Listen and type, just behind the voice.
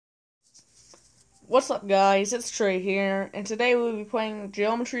What's up, guys? It's Trey here, and today we'll be playing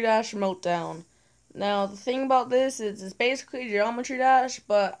Geometry Dash Meltdown. Now, the thing about this is it's basically Geometry Dash,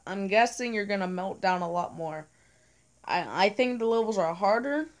 but I'm guessing you're gonna melt down a lot more. I think the levels are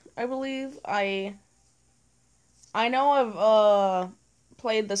harder, I believe. I know I've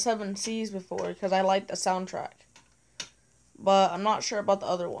played the 7 Seas before because I like the soundtrack, but I'm not sure about the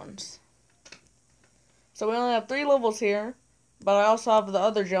other ones. So we only have 3 levels here, but I also have the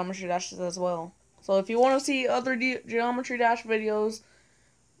other Geometry Dashes as well. So if you want to see other Geometry Dash videos,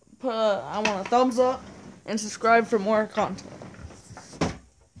 I want a thumbs up and subscribe for more content.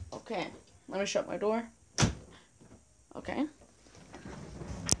 Okay, let me shut my door. Okay.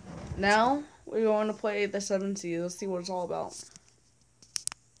 Now, we're going to play the 7 Seas. Let's see what it's all about.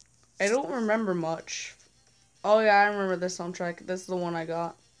 I don't remember much. Oh yeah, I remember this soundtrack. This is the one I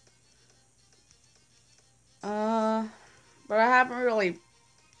got. But I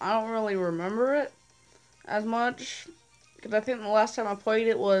don't really remember it as much. Because I think the last time I played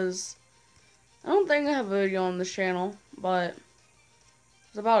it was, I don't think I have a video on this channel, but it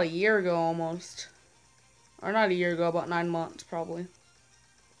was about a year ago almost. Or not a year ago, about 9 months probably.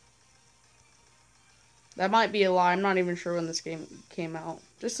 That might be a lie. I'm not even sure when this game came out.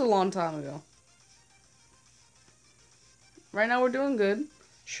 Just a long time ago. Right now we're doing good.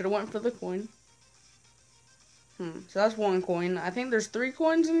 Should have went for the coin. So that's 1 coin. I think there's 3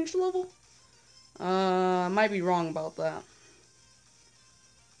 coins in each level. I might be wrong about that.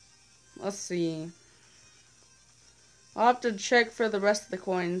 Let's see. I'll have to check for the rest of the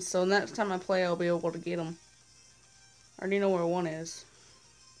coins, so next time I play I'll be able to get them. I already know where 1 is.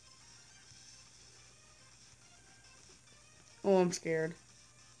 Oh, I'm scared.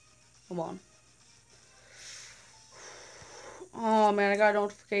 Come on. Oh man, I got a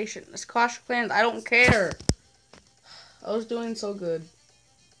notification. It's Clash of Clans. I don't care. I was doing so good.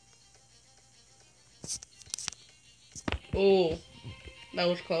 Oh, that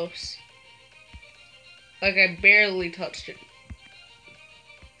was close. Like, I barely touched it.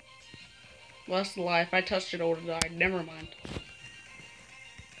 Well, that's a lie. If I touched it, I would have died. Never mind.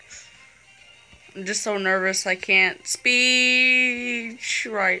 I'm just so nervous I can't speech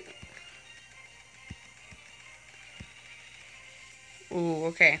right. Ooh,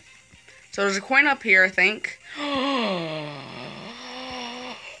 okay. So there's a coin up here, I think.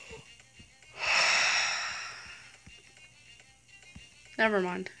 Never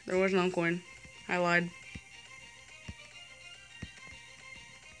mind. There was no coin. I lied.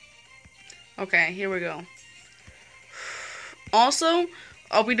 Okay, here we go. Also,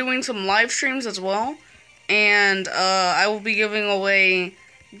 I'll be doing some live streams as well. And I will be giving away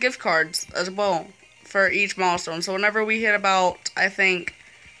gift cards as well for each milestone. So whenever we hit about, I think,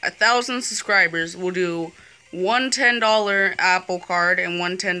 1,000 subscribers, we'll do one $10 Apple card and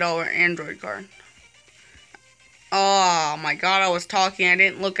one $10 Android card. Oh my god, I was talking. I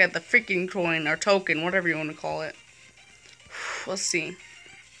didn't look at the freaking coin or token, whatever you want to call it. Let's see.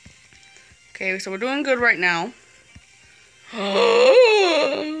 Okay, so we're doing good right now.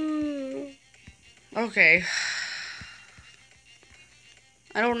 Okay.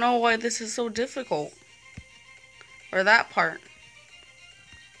 I don't know why this is so difficult. Or that part.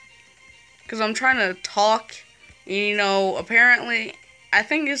 Because I'm trying to talk. You know, apparently, I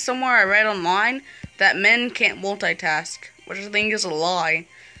think it's somewhere I read online that men can't multitask, which I think is a lie.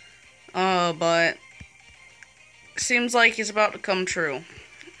 But seems like it's about to come true.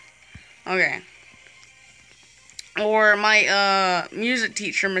 Okay. Or my music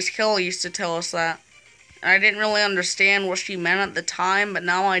teacher, Miss Kelly, used to tell us that. And I didn't really understand what she meant at the time, but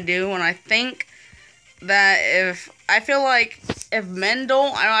now I do. And I think that I feel like if men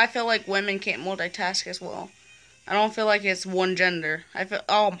don't, I feel like women can't multitask as well. I don't feel like it's one gender.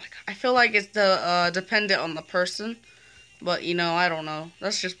 Oh my god, I feel like it's dependent on the person, but you know, I don't know.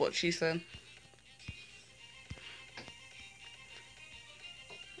 That's just what she said.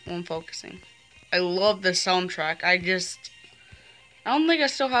 I'm focusing. I love the soundtrack. I don't think I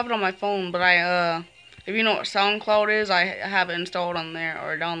still have it on my phone, but if you know what SoundCloud is, I have it installed on there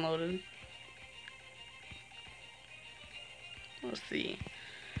or downloaded. Let's see.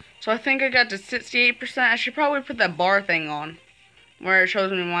 So I think I got to 68%. I should probably put that bar thing on, where it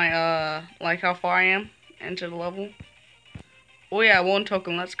shows me my, like how far I am into the level. Oh yeah, 1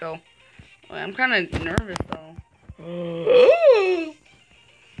 token, let's go. I'm kind of nervous though.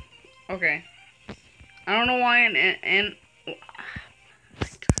 Okay. I don't know why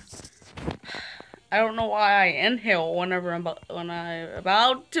I don't know why I inhale whenever I'm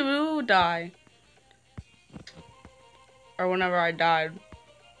about to die. Or whenever I died.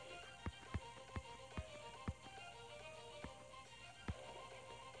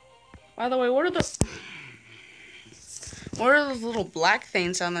 By the way, what are those little black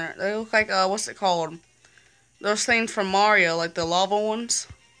things on there? They look like, what's it called? Those things from Mario, like the lava ones.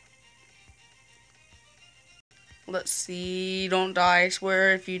 Let's see. Don't die. I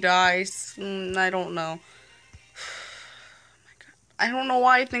swear if you die, I don't know. Oh my God. I don't know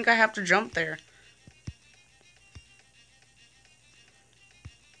why I think I have to jump there.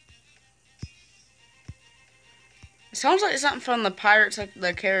 It sounds like something from the Pirates of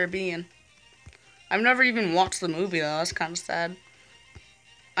the Caribbean. I've never even watched the movie, though. That's kind of sad.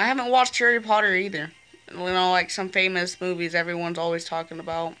 I haven't watched Harry Potter either. You know, like some famous movies everyone's always talking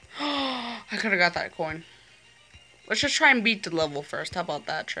about. I could have got that coin. Let's just try and beat the level first. How about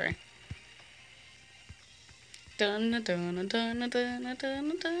that, Trey?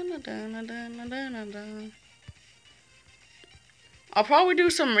 I'll probably do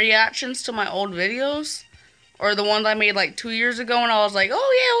some reactions to my old videos. Or the ones I made like 2 years ago and I was like,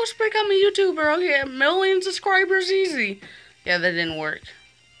 oh yeah, let's become a YouTuber. Okay, 1,000,000 subscribers easy. Yeah, that didn't work.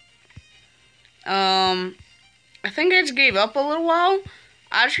 I think I just gave up a little while.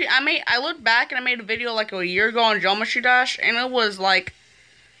 Actually, I looked back and I made a video like a year ago on Geometry Dash, and it was like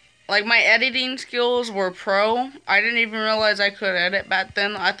my editing skills were pro. I didn't even realize I could edit back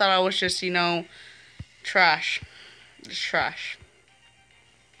then. I thought I was just, you know, trash. Just trash.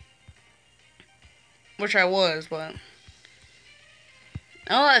 Which I was, but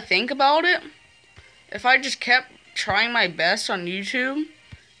now that I think about it, if I just kept trying my best on YouTube,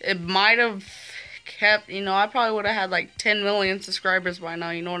 it might have kept, you know, I probably would have had like 10,000,000 subscribers by now,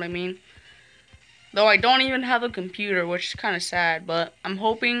 you know what I mean? Though I don't even have a computer, which is kind of sad, but I'm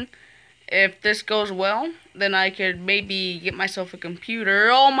hoping if this goes well, then I could maybe get myself a computer.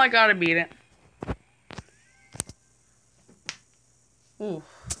 Oh my God, I beat it. Ooh.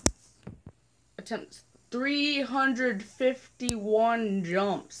 Attempts 351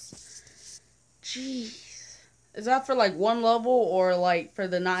 jumps. Jeez. Is that for like one level or like for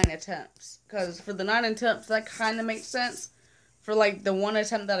the 9 attempts? Because for the 9 attempts, that kind of makes sense. For like the 1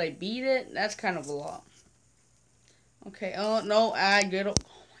 attempt that I beat it, that's kind of a lot. Okay, oh no, I get it.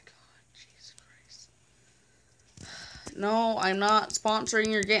 Oh my God, Jesus Christ. No, I'm not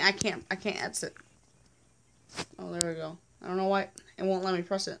sponsoring your game. I can't exit. Oh, there we go. I don't know why it won't let me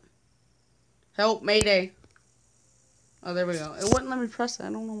press it. Help, Mayday. Oh, there we go. It wouldn't let me press it.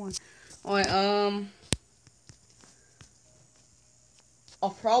 I don't know why. Alright, I'll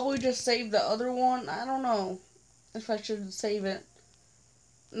probably just save the other one. I don't know if I should save it.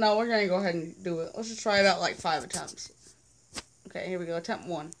 No, we're gonna go ahead and do it. Let's just try about like 5 attempts. Okay, here we go. Attempt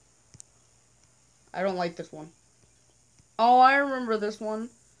 1. I don't like this one. Oh, I remember this one.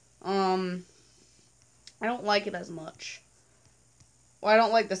 I don't like it as much. Well, I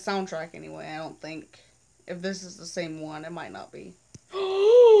don't like the soundtrack anyway, I don't think. If this is the same one, it might not be.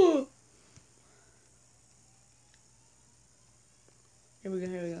 Here we go,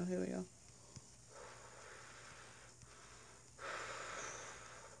 here we go, here we go.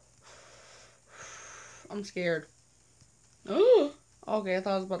 I'm scared. Okay, I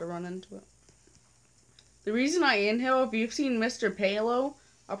thought I was about to run into it. The reason I inhale, if you've seen Mr. Palo,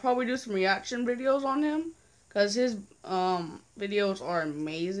 I'll probably do some reaction videos on him. Because his videos are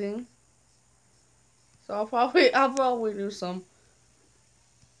amazing. So I'll probably do some.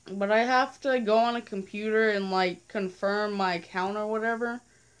 But I have to go on a computer and like confirm my account or whatever.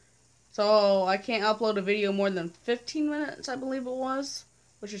 So I can't upload a video more than 15 minutes, I believe it was.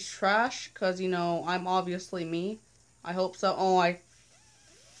 Which is trash, because, you know, I'm obviously me. I hope so. Oh,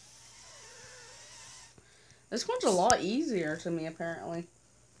 this one's a lot easier to me, apparently.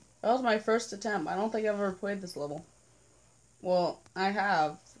 That was my first attempt. I don't think I've ever played this level. Well, I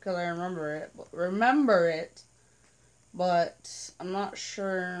have, because I remember it. But I'm not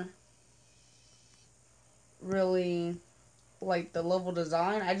sure, really, like, the level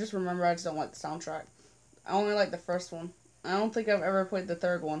design. I just remember I just don't like the soundtrack. I only like the first one. I don't think I've ever played the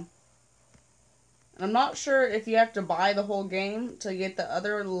third one. And I'm not sure if you have to buy the whole game to get the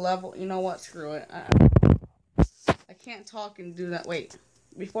other level. You know what? Screw it. I can't talk and do that. Wait.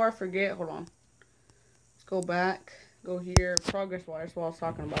 Before I forget, hold on. Let's go back. Go here. Progress bar. That's what I was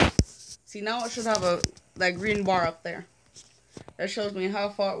talking about. See, now it should have that green bar up there. That shows me how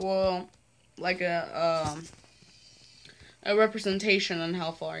far, well, like a representation on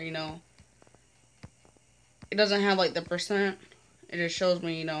how far, you know. It doesn't have, like, the percent. It just shows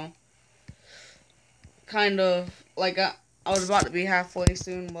me, you know, kind of, like, I was about to be halfway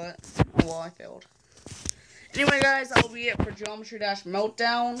soon, but, oh, well, I failed. Anyway, guys, that will be it for Geometry Dash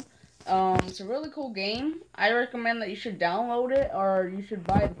Meltdown. It's a really cool game. I recommend that you should download it, or you should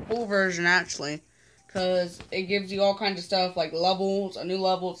buy the full version, actually. because it gives you all kinds of stuff like levels, a new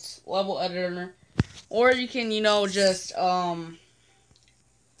level editor, or you can, just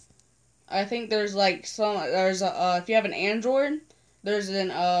I think there's like if you have an Android, there's an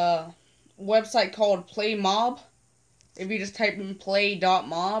website called Play Mob. If you just type in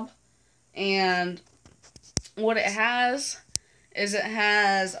play.mob, and what it has is it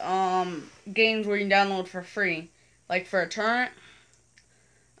has games where you can download for free, like for a torrent.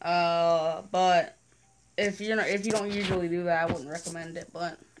 But if you don't usually do that, I wouldn't recommend it.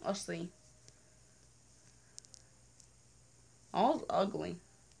 But let's see. All ugly.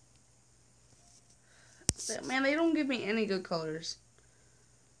 Man, they don't give me any good colors.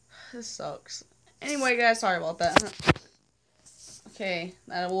 This sucks. Anyway, guys, sorry about that. Okay,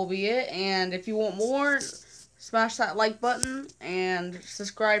 that will be it. And if you want more, smash that like button and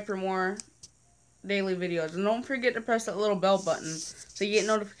subscribe for more daily videos. And don't forget to press that little bell button so you get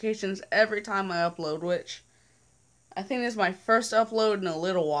notifications every time I upload, which I think this is my first upload in a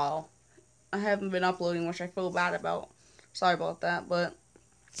little while. I haven't been uploading, which I feel bad about. Sorry about that, but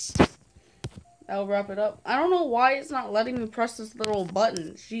that'll wrap it up. I don't know why it's not letting me press this little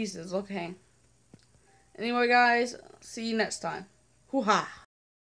button. Jesus, okay. Anyway, guys, see you next time. Hoo-ha!